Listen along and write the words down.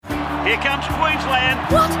Here comes Queensland.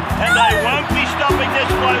 What? And they won't be stopping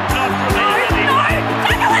this bloke, not from here anyway.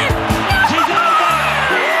 Tackle him! He's over!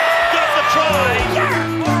 Got the try!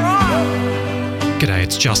 G'day,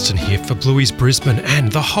 it's Justin here for Bluey's Brisbane,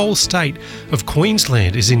 and the whole state of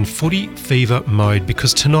Queensland is in footy fever mode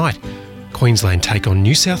because tonight Queensland take on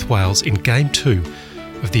New South Wales in Game 2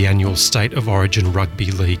 of the annual State of Origin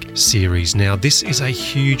Rugby League series. Now, this is a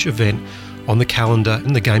huge event on the calendar,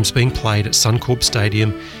 and the game's being played at Suncorp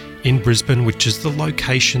Stadium in Brisbane, which is the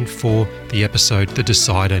location for the episode The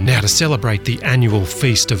Decider. Now, to celebrate the annual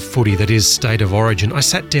feast of footy that is State of Origin, I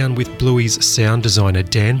sat down with Bluey's sound designer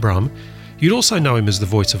Dan Brumm, you'd also know him as the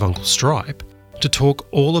voice of Uncle Stripe, to talk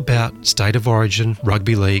all about State of Origin,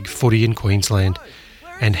 Rugby League, footy in Queensland,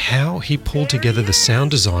 and how he pulled together the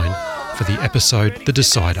sound design for the episode The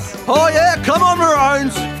Decider. Oh yeah, come on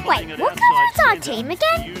Maroons! Wait, what colour is our team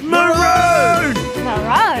again? Maroon!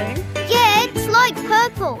 Maroon? Yeah, it's like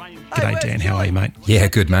purple. G'day Dan, how are you mate? Yeah,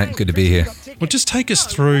 good mate, good to be here. Well, just take us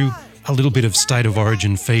through a little bit of State of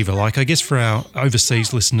Origin fever. Like, I guess for our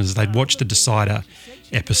overseas listeners, they'd watch the Decider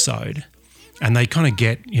episode and they kind of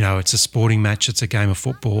get, you know, it's a sporting match, it's a game of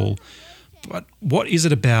football. But what is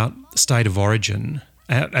it about State of Origin?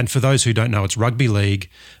 And for those who don't know, it's rugby league.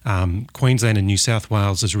 Queensland and New South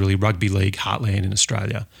Wales is really rugby league heartland in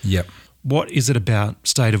Australia. Yep. What is it about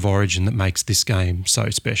State of Origin that makes this game so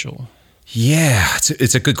special? Yeah,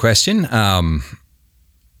 it's a good question. I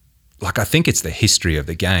think it's the history of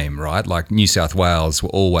the game, right? Like New South Wales were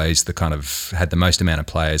always the kind of had the most amount of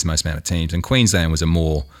players, most amount of teams, and Queensland was a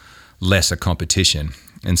more lesser competition.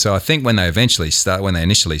 And so I think when they initially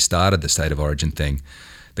started the State of Origin thing,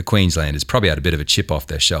 the Queenslanders probably had a bit of a chip off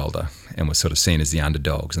their shoulder and were sort of seen as the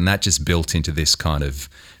underdogs. And that just built into this kind of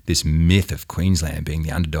this myth of Queensland being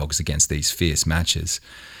the underdogs against these fierce matches.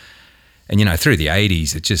 And, you know, through the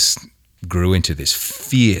 80s, it just grew into this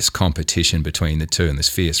fierce competition between the two and this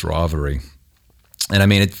fierce rivalry. And I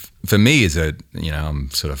mean, for me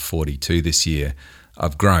I'm sort of 42 this year,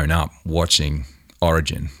 I've grown up watching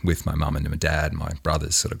Origin with my mum and my dad, my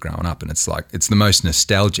brothers sort of growing up, and it's like it's the most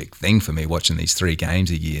nostalgic thing for me watching these 3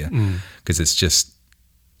 games a year because it's just,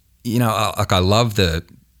 you know, I love the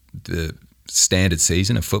standard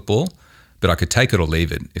season of football, but I could take it or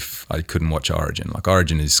leave it if I couldn't watch Origin. Like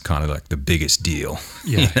Origin is kind of like the biggest deal.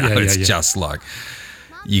 It's just like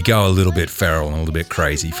you go a little bit feral and a little bit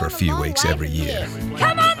crazy for a few weeks every year.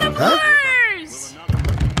 Come on the Blues!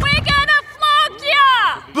 We're gonna flog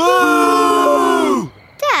ya! Boo!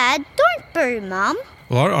 Dad, don't boo, Mum.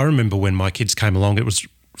 Well, I remember when my kids came along, it was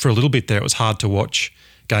for a little bit there, it was hard to watch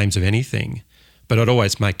games of anything. But I'd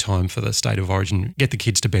always make time for the State of Origin, get the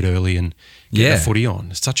kids to bed early and get the footy on.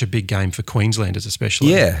 It's such a big game for Queenslanders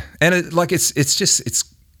especially. Yeah, and it's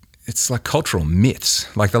like cultural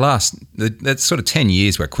myths. Like that sort of 10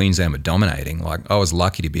 years where Queensland were dominating, like I was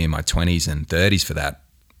lucky to be in my 20s and 30s for that,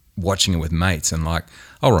 watching it with mates. And like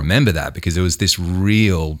I'll remember that because it was this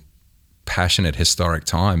real passionate historic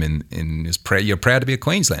time you're proud to be a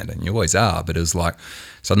Queenslander, and you always are, but it was like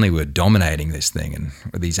suddenly we're dominating this thing and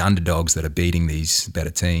we're these underdogs that are beating these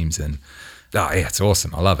better teams, and it's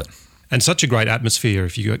awesome. I love it. And such a great atmosphere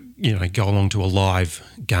if you go along to a live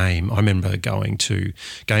game. I remember going to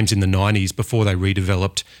games in the 90s before they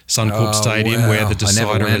redeveloped Suncorp Stadium where the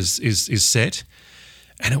Decider is set.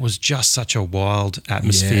 And it was just such a wild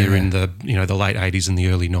atmosphere in the the late 80s and the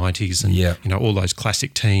early 90s, and all those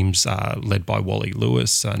classic teams led by Wally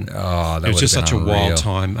Lewis, and it was just such a wild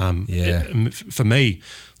time. For me,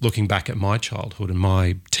 looking back at my childhood and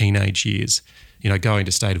my teenage years, going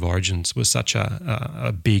to State of Origins was such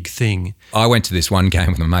a big thing. I went to this one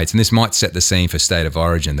game with my mates, and this might set the scene for State of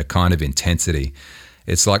Origin, the kind of intensity.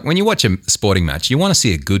 It's like when you watch a sporting match, you want to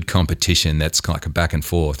see a good competition that's like a back and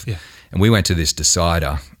forth. Yeah. And we went to this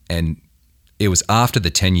Decider, and it was after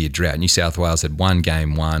the 10-year drought. New South Wales had one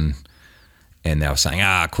game won, and they were saying,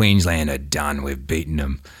 Queensland are done, we've beaten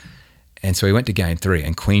them. And so we went to game 3,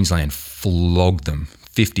 and Queensland flogged them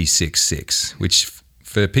 56-6, which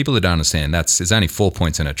for people that don't understand, there's only 4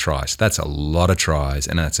 points in a try. So that's a lot of tries,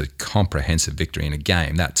 and that's a comprehensive victory in a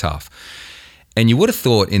game that tough. And you would have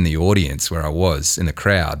thought in the audience where I was, in the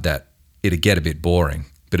crowd, that it'd get a bit boring.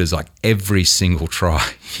 But it was like every single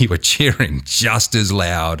try, you were cheering just as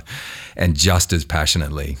loud and just as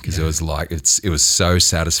passionately because it was like it was so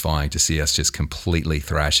satisfying to see us just completely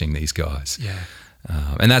thrashing these guys. Yeah,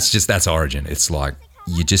 and that's Origin. It's like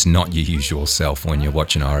you're just not your usual self when you're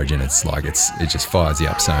watching Origin. It's like it just fires you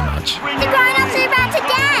up so much. The grown-ups are about to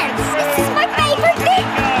dance. This is my favourite thing.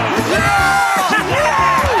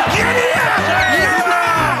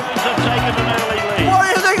 What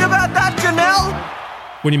do you think about that, Janelle?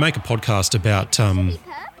 When you make a podcast about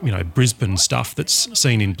Brisbane stuff that's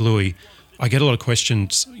seen in Bluey, I get a lot of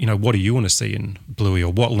questions, what do you want to see in Bluey,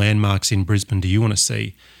 or what landmarks in Brisbane do you want to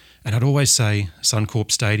see? And I'd always say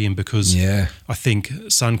Suncorp Stadium, because I think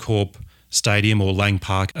Suncorp Stadium, or Lang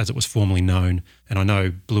Park as it was formerly known, and I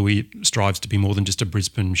know Bluey strives to be more than just a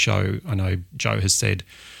Brisbane show. I know Joe has said,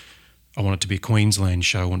 I want it to be a Queensland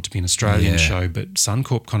show, I want it to be an Australian show, but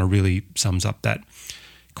Suncorp kind of really sums up that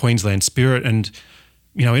Queensland spirit. And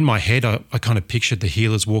in my head, I kind of pictured the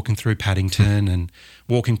Healers walking through Paddington and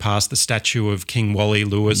walking past the statue of King Wally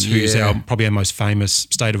Lewis, who's probably our most famous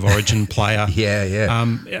State of Origin player.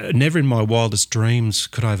 Never in my wildest dreams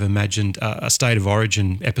could I have imagined a State of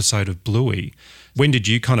Origin episode of Bluey. When did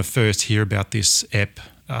you kind of first hear about this ep,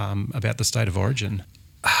 about the State of Origin?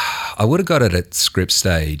 I would have got it at script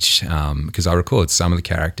stage because I recorded some of the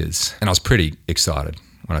characters, and I was pretty excited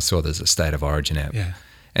when I saw there's a State of Origin ep. Yeah.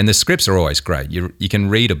 And the scripts are always great. You can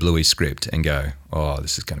read a Bluey script and go, oh,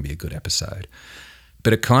 this is going to be a good episode.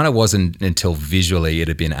 But it kind of wasn't until visually it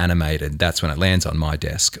had been animated. That's when it lands on my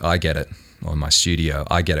desk. I get it, or my studio.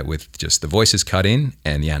 I get it with just the voices cut in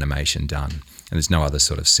and the animation done. And there's no other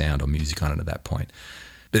sort of sound or music on it at that point.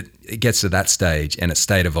 But it gets to that stage and it's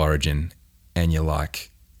State of Origin, and you're like,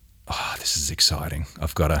 oh, this is exciting.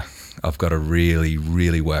 I've got to really,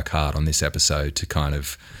 really work hard on this episode to kind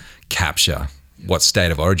of capture what State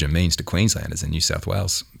of Origin means to Queenslanders and New South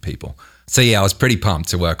Wales people. So I was pretty pumped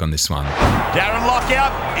to work on this one. Darren Lockout,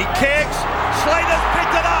 he kicks. Slater's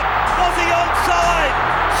picked it up. Was he onside?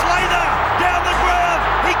 Slater down the ground.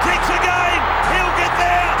 He kicks again. He'll get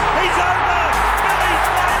there. He's over. Billy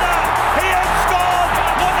Slater. He has scored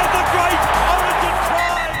one of the great Origin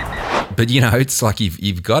tries. But it's like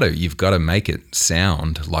you've got to make it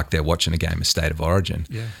sound like they're watching a game of State of Origin.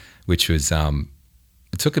 Yeah. Which was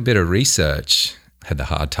it took a bit of research. Had the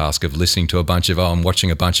hard task of listening to I'm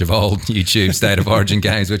watching a bunch of old YouTube State of Origin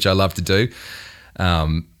games, which I love to do.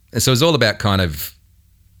 And so it's all about kind of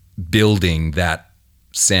building that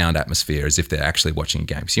sound atmosphere as if they're actually watching a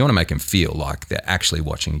game. So you want to make them feel like they're actually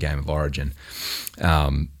watching a game of Origin.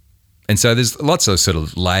 And so there's lots of sort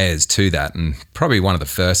of layers to that. And probably one of the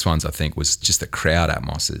first ones I think was just the crowd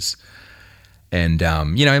atmosphers. And,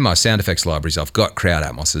 in my sound effects libraries, I've got crowd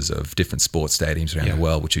atmosphers of different sports stadiums around the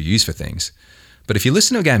world, which are used for things. But if you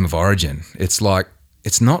listen to a game of Origin, it's like,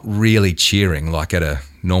 it's not really cheering like at a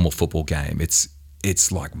normal football game. It's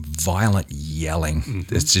like violent yelling.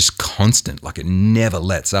 Mm-hmm. It's just constant, like it never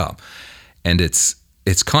lets up. And it's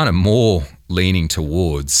kind of more leaning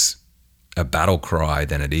towards a battle cry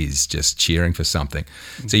than it is just cheering for something.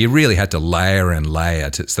 Mm-hmm. So you really had to layer and layer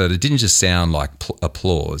so that it didn't just sound like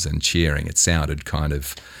applause and cheering. It sounded kind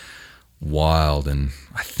of wild. And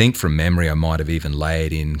I think from memory, I might have even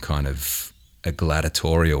layered in kind of a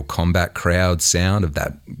gladiatorial combat crowd sound of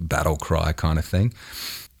that battle cry kind of thing,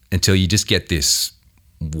 until you just get this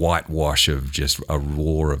whitewash of just a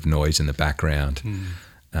roar of noise in the background.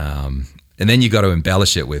 And then you got to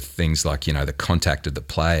embellish it with things like, the contact of the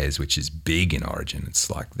players, which is big in Origin.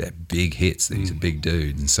 It's like they're big hits. These are big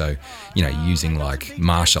dudes. And so, using like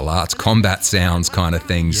martial arts, combat sounds kind of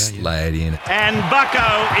things layered in. And Bucko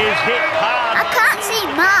is hit hard. I can't see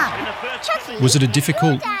Mum. Chucky. Was it a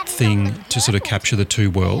difficult thing to sort of capture the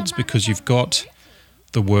two worlds? Because you've got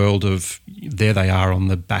the world of, there they are on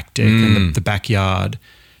the back deck and the backyard,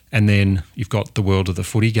 and then you've got the world of the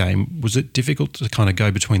footy game. Was it difficult to kind of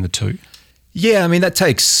go between the two? Yeah, I mean, that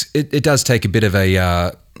takes, it does take a bit of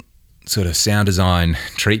a sort of sound design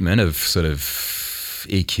treatment of sort of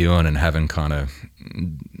EQing and having kind of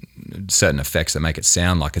certain effects that make it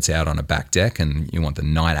sound like it's out on a back deck, and you want the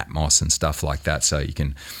night atmos and stuff like that, so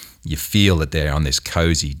you feel that they're on this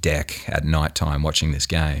cozy deck at nighttime watching this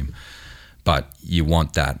game, but you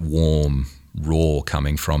want that warm roar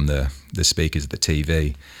coming from the speakers of the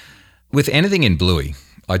TV. With anything in Bluey,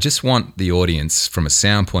 I just want the audience, from a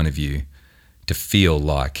sound point of view, to feel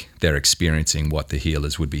like they're experiencing what the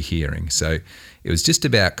Healers would be hearing. So it was just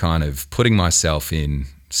about kind of putting myself in,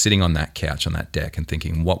 sitting on that couch on that deck and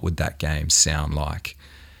thinking, what would that game sound like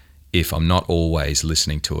if I'm not always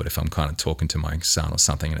listening to it, if I'm kind of talking to my son or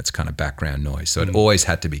something and it's kind of background noise. So it always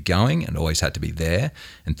had to be going and always had to be there,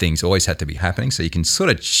 and things always had to be happening. So you can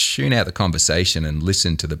sort of tune out the conversation and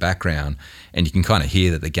listen to the background, and you can kind of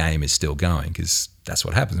hear that the game is still going, because that's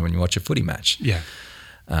what happens when you watch a footy match. Yeah.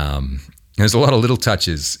 There's a lot of little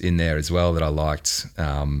touches in there as well that I liked.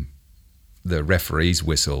 The referee's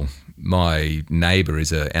whistle. My neighbour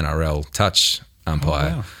is a NRL touch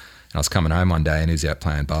umpire. Oh, wow. And I was coming home one day and he was out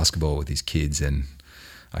playing basketball with his kids, and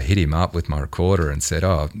I hit him up with my recorder and said,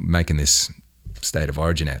 making this State of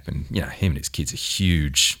Origin app. And, him and his kids are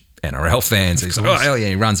huge NRL fans. He's like, oh, hell yeah.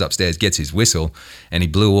 He runs upstairs, gets his whistle, and he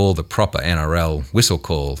blew all the proper NRL whistle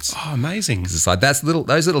calls. Oh, amazing. It's like those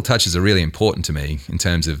little touches are really important to me in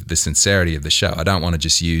terms of the sincerity of the show. I don't want to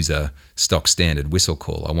just use a stock standard whistle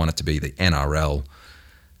call. I want it to be the NRL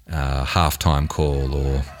halftime call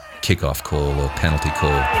or kickoff call or penalty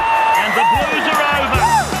call. And the Blues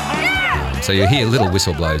are over. So you hear little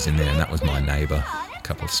whistle blows in there, and that was my neighbour a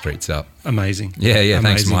couple of streets up. Amazing. Yeah, Amazing.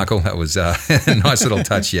 Thanks, Michael. That was a nice little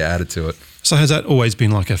touch you added to it. So has that always been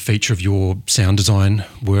like a feature of your sound design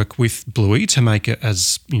work with Bluey to make it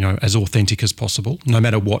as authentic as possible, no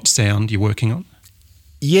matter what sound you're working on?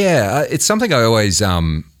 Yeah, it's something I always,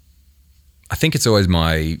 I think it's always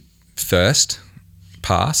my first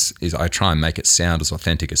pass is I try and make it sound as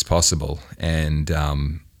authentic as possible. And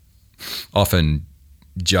often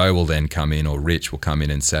Joe will then come in or Rich will come in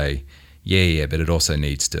and say, yeah, but it also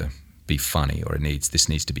needs to be funny, or this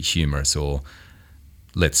needs to be humorous, or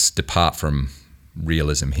let's depart from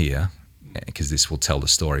realism here because this will tell the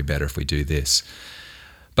story better if we do this.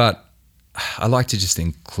 But I like to just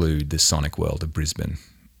include the sonic world of Brisbane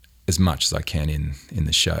as much as I can in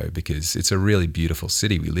the show, because it's a really beautiful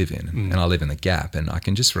city we live in, and I live in the Gap, and I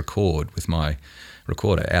can just record with my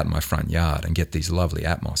recorder out in my front yard and get these lovely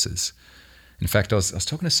atmoses. In fact, I was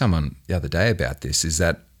talking to someone the other day about this, is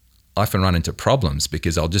that I often run into problems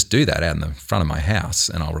because I'll just do that out in the front of my house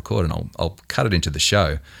and I'll record and I'll cut it into the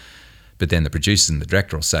show. But then the producers and the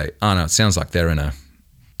director will say, oh no, it sounds like they're in a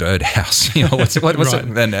birdhouse. What's right.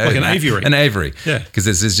 it? Like an aviary. An aviary. Yeah. Because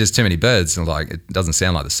there's just too many birds, and like it doesn't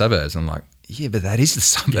sound like the suburbs. I'm like, yeah, but that is the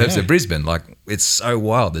suburbs of Brisbane. Like, it's so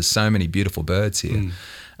wild. There's so many beautiful birds here.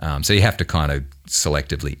 So you have to kind of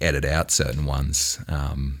selectively edit out certain ones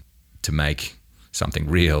to make something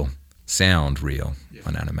real sound real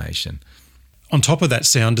on animation. On top of that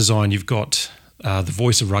sound design, you've got the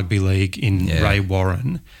voice of rugby league in Ray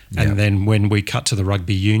Warren. And then when we cut to the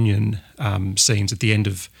rugby union scenes at the end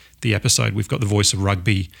of the episode, we've got the voice of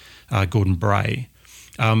rugby, Gordon Bray.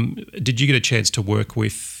 Did you get a chance to work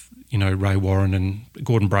with, Ray Warren and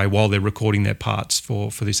Gordon Bray while they're recording their parts for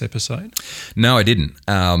this episode? No, I didn't.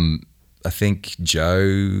 I think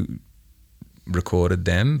Joe recorded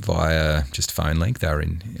them via just phone link.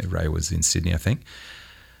 Ray was in Sydney, I think.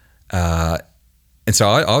 And so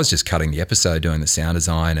I was just cutting the episode, doing the sound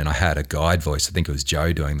design, and I had a guide voice. I think it was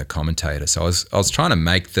Joe doing the commentator. So I was trying to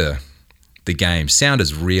make the game sound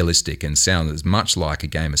as realistic and sound as much like a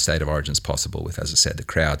game of State of Origin as possible with, as I said, the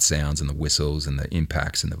crowd sounds and the whistles and the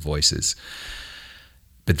impacts and the voices.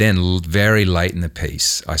 But then very late in the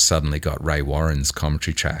piece, I suddenly got Ray Warren's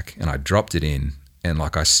commentary track and I dropped it in, and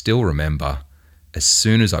like I still remember, as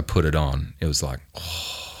soon as I put it on, it was like,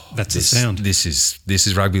 that's the sound. This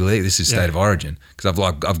is rugby league. This is State of Origin, because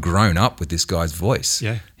I've grown up with this guy's voice.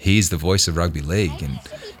 Yeah, he's the voice of rugby league, and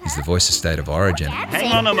he's the voice of State of Origin.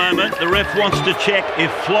 Hang on a moment. The ref wants to check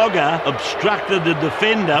if Flogger obstructed the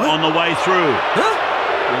defender on the way through.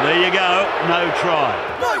 Well, there you go. No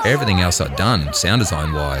try. Everything else I'd done, sound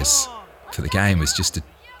design wise, for the game was just a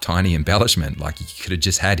tiny embellishment. Like, you could have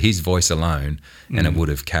just had his voice alone, and it would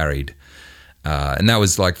have carried. And that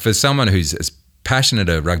was like, for someone who's as passionate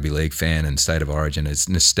a rugby league fan and State of Origin, as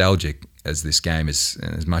nostalgic as this game is,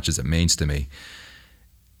 and as much as it means to me,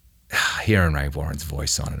 hearing Ray Warren's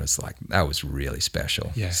voice on it, it's like, that was really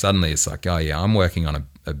special. Yeah. Suddenly it's like, oh yeah, I'm working on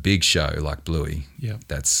a big show like Bluey. Yeah.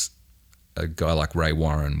 That's a guy like Ray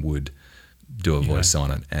Warren would do a voice on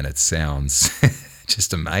it, and it sounds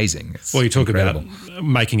just amazing. It's well, you talk incredible. about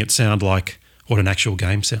making it sound like what an actual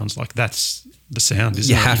game sounds like. That's the sound,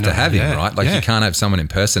 isn't you it? have to have him, right? Like, you can't have someone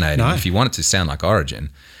impersonating him. If you want it to sound like Origin,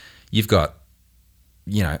 you've got,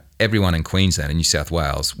 everyone in Queensland and New South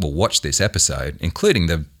Wales will watch this episode, including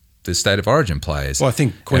the State of Origin players. Well, I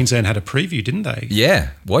think Queensland had a preview, didn't they?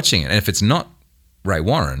 Yeah, watching it. And if it's not Ray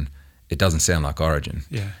Warren, it doesn't sound like Origin.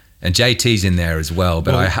 Yeah. And JT's in there as well,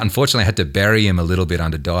 but I unfortunately had to bury him a little bit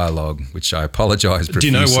under dialogue, which I apologise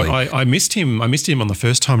profusely. Do you know what? I missed him. I missed him on the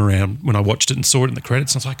first time around when I watched it and saw it in the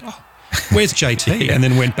credits. And I was like, oh, where's JT? And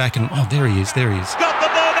then went back and, there he is. There he is. Got the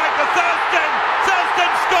ball back to Thurston.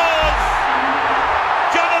 Thurston scores.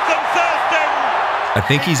 Jonathan Thurston. I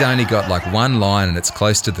think he's only got like one line, and it's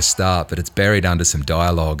close to the start, but it's buried under some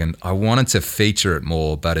dialogue. And I wanted to feature it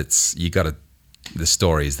more, but the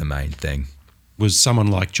story is the main thing. Was someone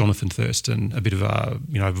like Jonathan Thurston a bit of a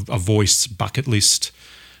voice bucket list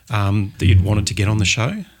that you'd wanted to get on the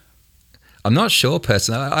show? I'm not sure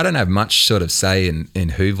personally. I don't have much sort of say in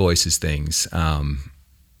who voices things.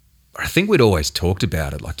 I think we'd always talked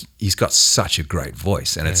about it. Like, he's got such a great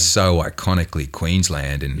voice, and it's so iconically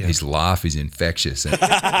Queensland, and his laugh is infectious. And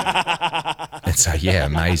so,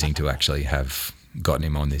 amazing to actually have gotten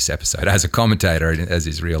him on this episode as a commentator, as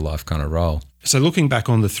his real life kind of role. So looking back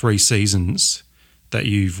on the 3 seasons that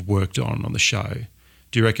you've worked on the show,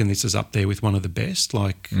 do you reckon this is up there with one of the best?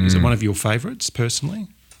 Like, is it one of your favourites personally?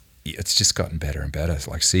 It's just gotten better and better.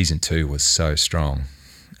 Like season 2 was so strong.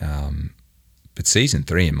 But season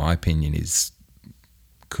 3, in my opinion,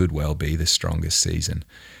 could well be the strongest season.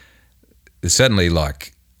 There's certainly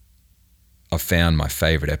I've found my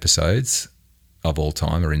favourite episodes of all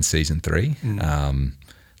time are in season 3.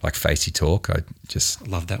 Like Facey Talk, I just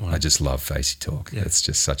love that one. I just love Facey Talk. Yeah. It's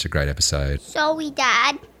just such a great episode. Sorry,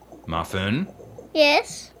 Dad. Muffin.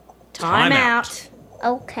 Yes? Time out.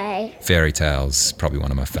 Okay. Fairy Tales, probably one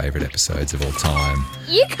of my favourite episodes of all time.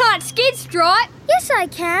 You can't skid stripe. Yes, I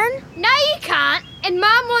can. No, you can't. And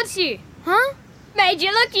Mum wants you. Huh? Made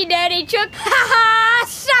you look, you dirty chook. Ha ha!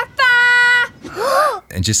 Suffer!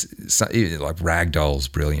 And just like Ragdoll's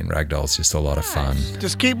brilliant. Ragdoll's just a lot of fun.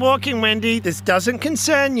 Just keep walking, Wendy. This doesn't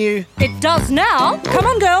concern you. It does now. Come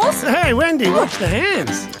on, girls. Hey, Wendy, watch the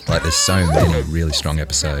hands. Like there's so many really strong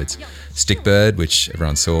episodes. Stickbird, which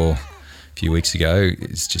everyone saw a few weeks ago,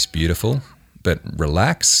 is just beautiful. But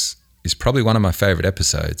Relax is probably one of my favourite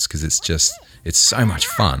episodes because it's so much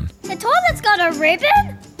fun. The toilet's got a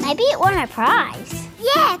ribbon? Maybe it won a prize.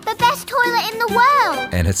 Yeah, the best toilet in the world.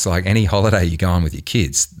 And it's like any holiday you go on with your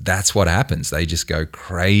kids, that's what happens. They just go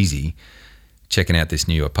crazy checking out this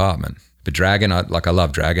new apartment. But Dragon, I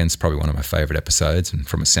love Dragon. It's probably one of my favourite episodes, and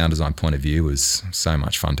from a sound design point of view, was so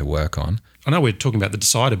much fun to work on. I know we're talking about The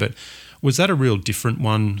Decider, but was that a real different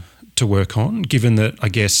one to work on, given that I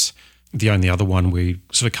guess the only other one we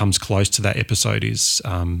sort of comes close to that episode is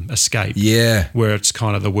Escape. Yeah. Where it's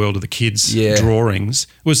kind of the world of the kids' Yeah. drawings.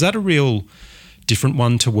 Was that a real different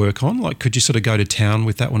one to work on? Like, could you sort of go to town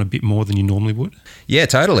with that one a bit more than you normally would? Yeah,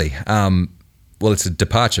 totally. Well, it's a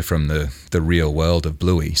departure from the real world of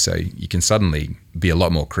Bluey, so you can suddenly be a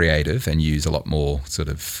lot more creative and use a lot more sort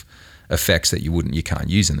of effects that you can't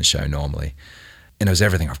use in the show normally. And it was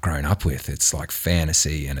everything I've grown up with. It's like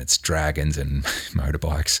fantasy and it's dragons and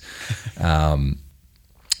motorbikes.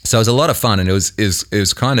 So it was a lot of fun, and it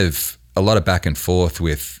was kind of a lot of back and forth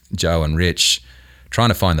with Joe and Rich, trying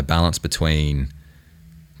to find the balance between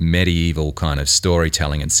medieval kind of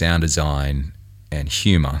storytelling and sound design and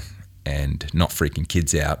humour, and not freaking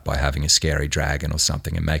kids out by having a scary dragon or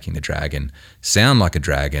something and making the dragon sound like a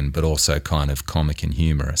dragon but also kind of comic and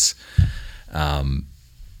humorous.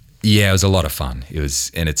 Yeah, it was a lot of fun.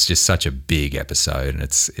 And it's just such a big episode, and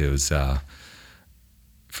it was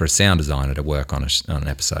for a sound designer to work on an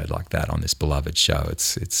episode like that on this beloved show.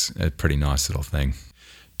 It's a pretty nice little thing.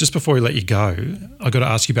 Just before we let you go, I got to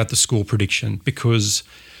ask you about the score prediction, because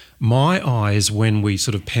my eyes, when we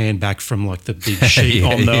sort of panned back from like the big sheet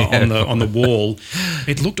on the wall,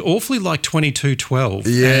 it looked awfully like 22-12.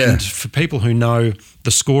 Yeah. And for people who know,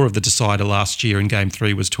 the score of the Decider last year in Game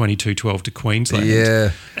 3 was 22-12 to Queensland.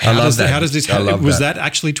 Yeah. How does this I happen? love Was that. that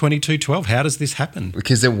actually 22-12? How does this happen?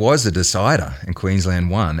 Because there was a Decider and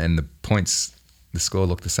Queensland won, and the score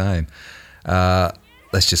looked the same.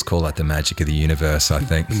 Let's just call that the magic of the universe, I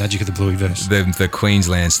think. The magic of the Blueyverse. The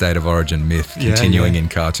Queensland state of origin myth continuing in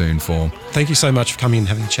cartoon form. Thank you so much for coming and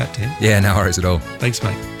having a chat, Dan. Yeah, no worries at all. Thanks,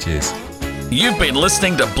 mate. Cheers. You've been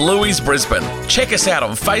listening to Bluey's Brisbane. Check us out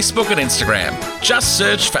on Facebook and Instagram. Just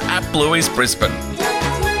search for @Bluey's Brisbane.